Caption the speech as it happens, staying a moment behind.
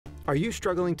Are you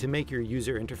struggling to make your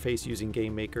user interface using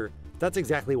GameMaker? That's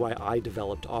exactly why I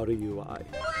developed AutoUi.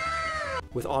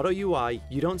 With AutoUi,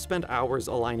 you don't spend hours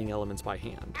aligning elements by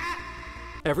hand.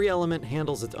 Every element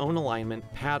handles its own alignment,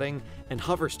 padding, and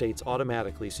hover states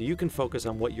automatically so you can focus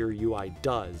on what your UI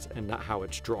does and not how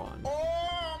it's drawn.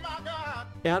 Oh my God!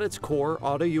 At its core,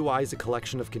 AutoUi is a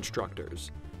collection of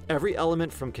constructors. Every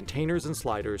element from containers and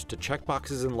sliders to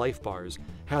checkboxes and lifebars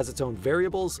has its own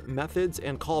variables, methods,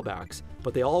 and callbacks,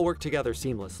 but they all work together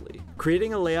seamlessly.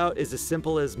 Creating a layout is as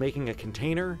simple as making a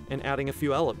container and adding a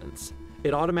few elements.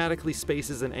 It automatically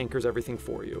spaces and anchors everything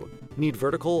for you. Need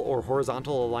vertical or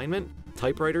horizontal alignment?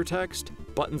 Typewriter text?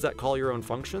 Buttons that call your own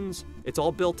functions? It's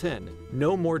all built in.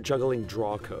 No more juggling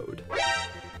draw code.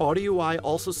 AutoUi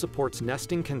also supports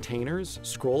nesting containers,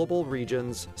 scrollable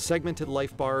regions, segmented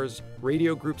lifebars,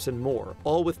 radio groups, and more,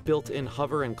 all with built-in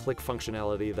hover and click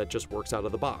functionality that just works out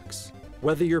of the box.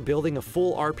 Whether you're building a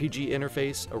full RPG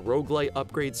interface, a roguelite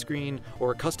upgrade screen,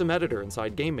 or a custom editor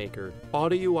inside GameMaker,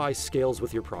 AutoUi scales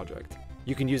with your project.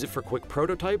 You can use it for quick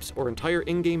prototypes or entire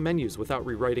in-game menus without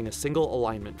rewriting a single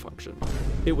alignment function.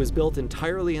 It was built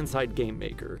entirely inside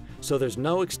GameMaker, so there's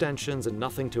no extensions and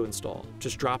nothing to install.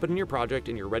 Just drop it in your project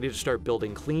and you're ready to start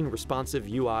building clean, responsive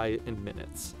UI in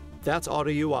minutes. That's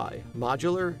AutoUi,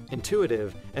 modular,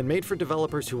 intuitive, and made for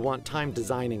developers who want time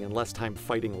designing and less time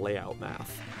fighting layout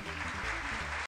math.